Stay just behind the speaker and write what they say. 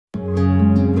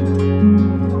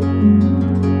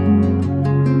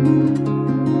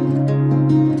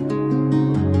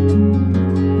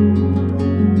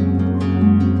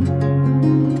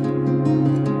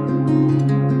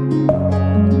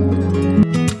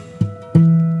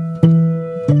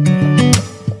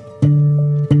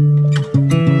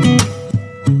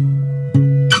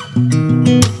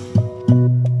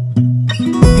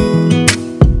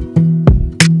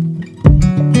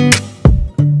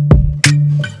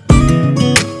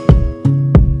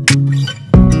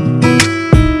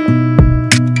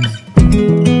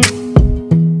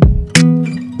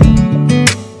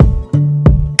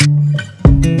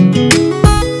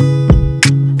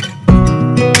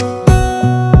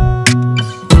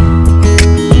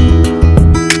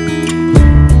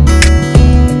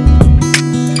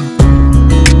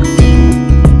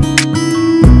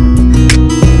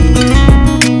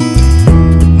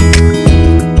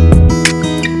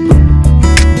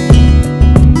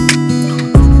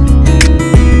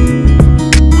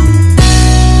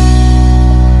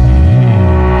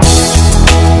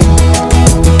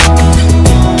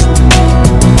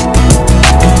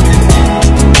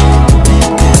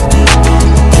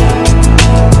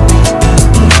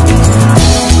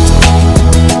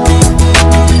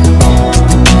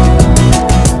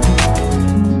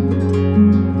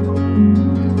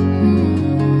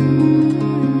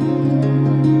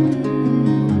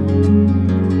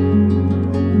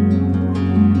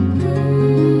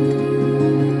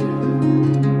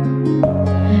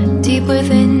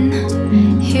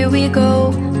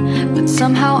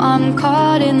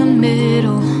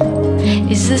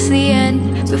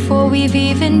we've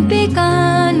even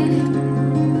begun.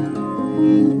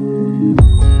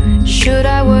 Should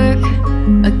I work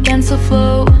against the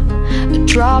flow? A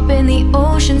drop in the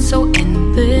ocean so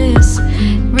endless,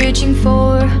 reaching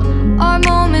for our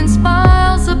moments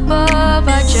miles above.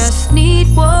 I just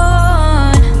need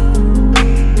one.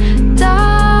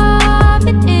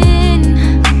 Diving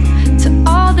in to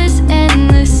all this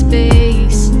endless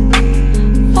space,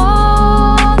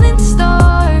 falling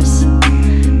stars,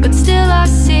 but still I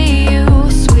see you.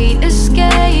 Sweet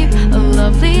escape, a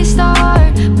lovely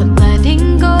start, but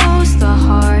letting go's the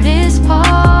hardest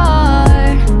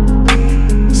part.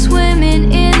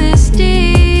 Swimming in this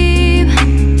deep,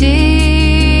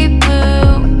 deep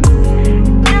blue.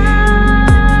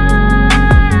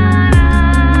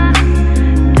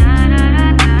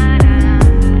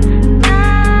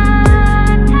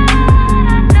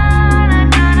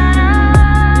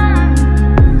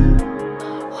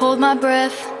 Hold my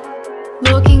breath,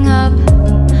 looking up.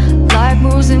 Life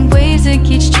moves in ways that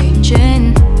keeps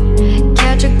changing.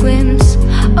 Catch a glimpse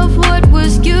of what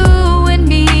was you and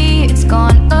me. It's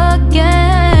gone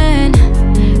again.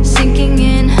 Sinking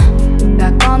in,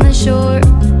 back on the shore,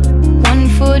 one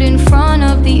foot in front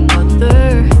of the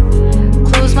other.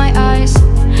 Close my eyes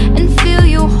and feel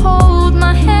you hold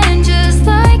my hand just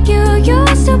like you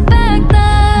used to back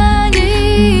then.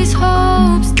 These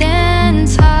hopes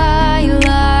dance high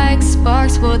like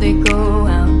sparks before they go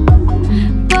out.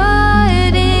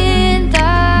 But in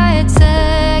that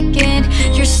second,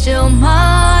 you're still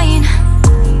mine.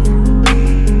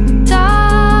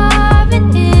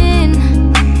 Diving in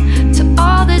to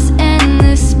all this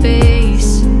endless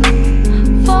space,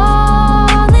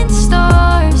 falling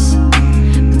stars,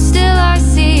 but still I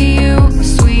see you. A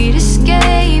sweet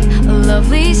escape, a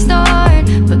lovely start,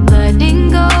 but letting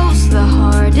go's the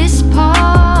hardest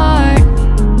part.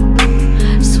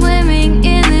 Swimming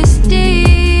in this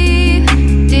deep,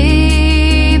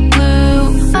 deep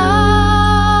blue.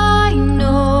 I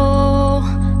know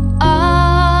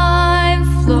I'm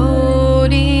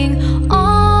floating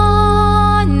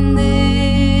on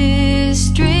this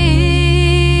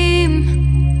dream,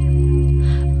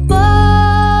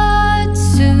 but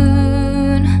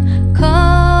soon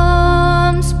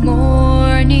comes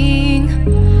morning.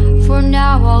 For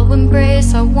now I'll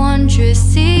embrace our wondrous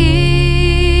sea.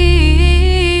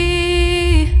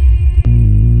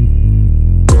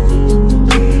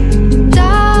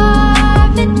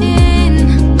 Diving in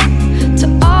to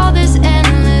all this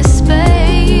endless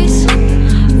space,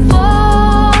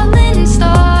 falling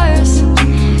stars,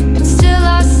 but still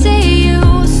I see you.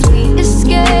 Sweet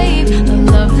escape, a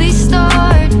lovely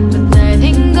start, but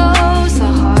letting go's the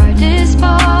hardest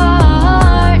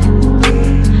part.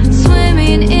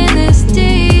 Swimming in this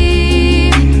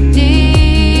deep,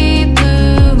 deep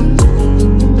blue.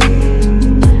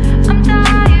 I'm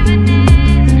diving in.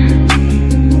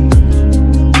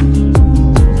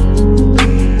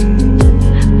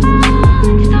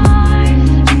 Falling stars,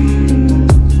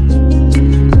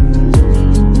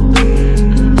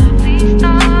 lovely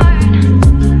start.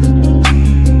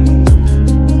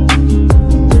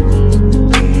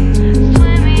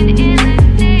 Swimming in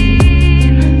this deep,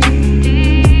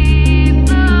 deep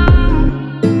blue.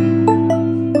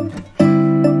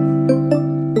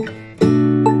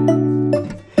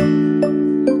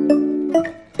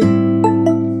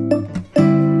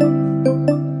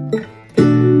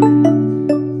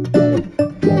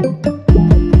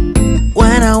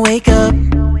 When I wake up,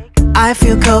 I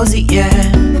feel cozy, yeah.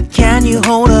 Can you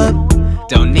hold up?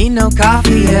 Don't need no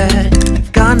coffee yet.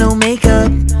 You've got no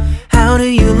makeup. How do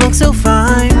you look so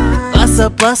fine? Bust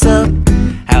up, bust up.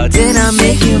 How did I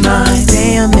make you mine?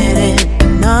 Stay a minute,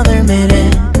 another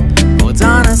minute. Hold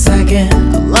on a second,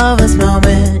 I love this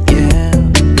moment, yeah.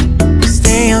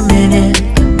 Stay a minute,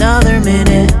 another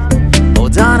minute.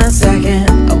 Hold on a second,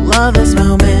 I love this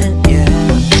moment, yeah.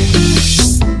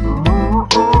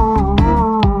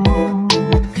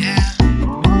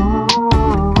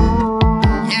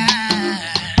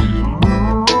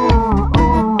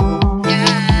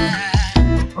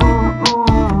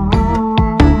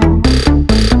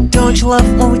 Don't you love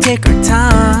when we take our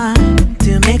time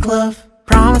to make love?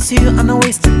 Promise you I'm not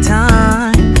wasting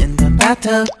time in the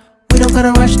bathtub. We don't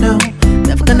gotta rush, no,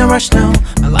 never gonna rush, no.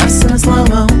 My life's in a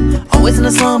slow-mo, always in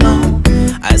a slow-mo.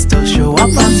 I still show up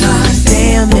on time.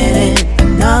 Stay a minute,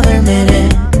 another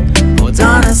minute. Hold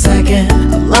on a second,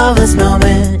 I love this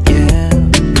moment, yeah.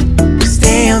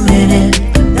 Stay a minute,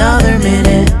 another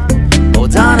minute.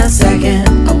 Hold on a second,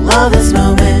 I love this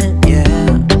moment, yeah.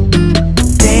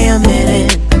 Stay a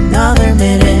minute, another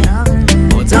minute.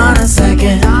 Hold on a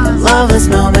second, I love this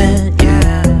moment,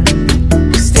 yeah.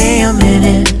 Stay a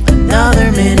minute,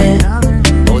 another minute.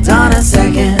 Hold on a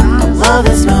love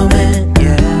this moment,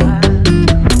 yeah.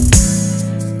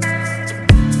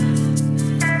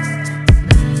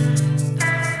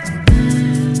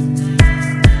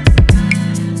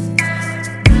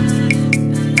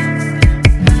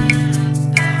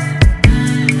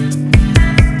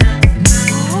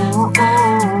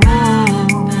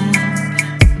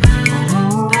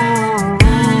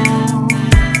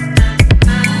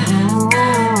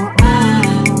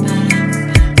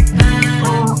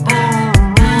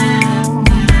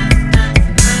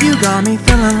 Got me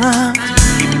feeling loved,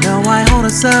 even though I hold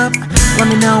us up. Let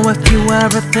me know if you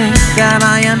ever think that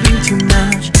I am being too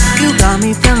much. You got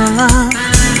me feeling loved,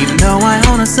 even though I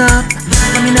hold us up.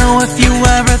 Let me know if you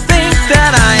ever think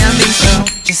that I am being so.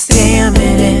 Just stay a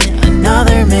minute,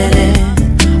 another minute.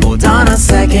 Hold on a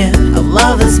second, I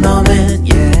love this moment,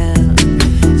 yeah.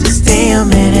 Just stay a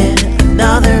minute,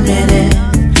 another minute.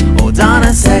 Hold on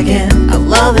a second, I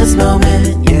love this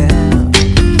moment, yeah.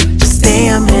 Just stay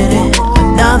a minute,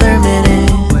 another minute.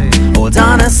 Hold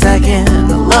on a second,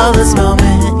 I love this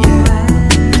moment,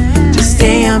 yeah. Just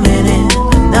stay a minute,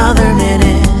 another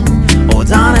minute.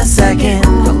 Hold on a second,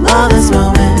 I love this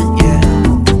moment, yeah.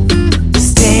 Just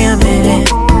stay a minute.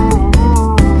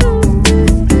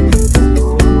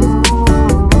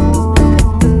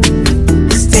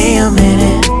 Stay a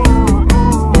minute.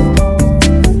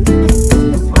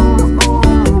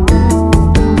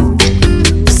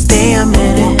 Stay a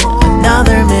minute,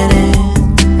 another minute.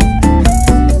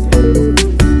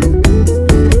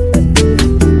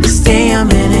 Stay a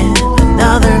minute,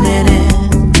 another minute.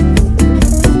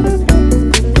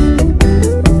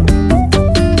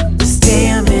 Stay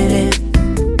a minute.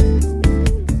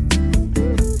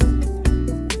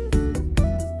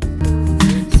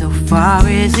 So far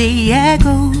as the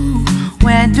echo,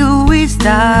 where do we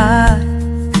start?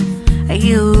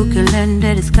 You can learn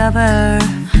to discover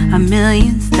a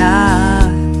million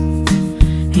stars.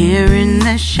 Here in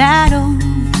the shadows,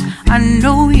 I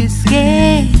know you're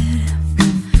scared.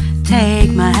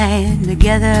 Take my hand,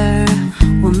 together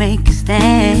we'll make a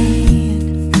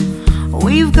stand.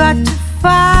 We've got to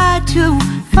fight to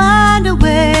find a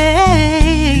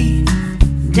way.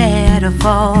 Dare to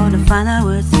fall to find out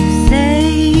what to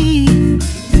say.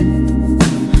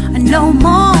 No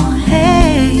more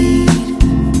hate.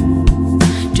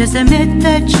 Just admit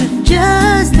that you're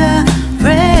just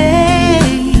afraid.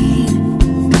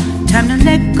 Time to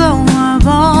let go of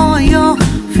all your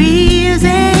fears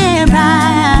and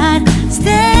pride.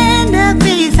 Stand up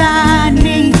beside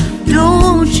me,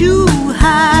 don't you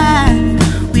hide.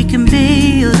 We can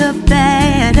build a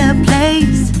better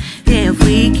place. If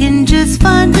we can just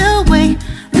find a way,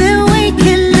 then we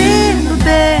can live a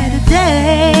better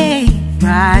day.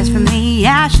 Rise from the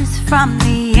ashes, from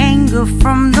the anger,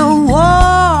 from the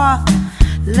war.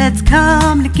 Let's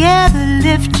come together,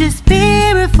 lift your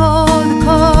spirit for the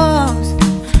cause.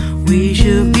 We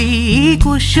should be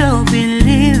equal, should be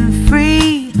living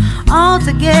free. All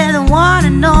together, one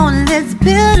and all, let's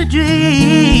build a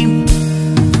dream.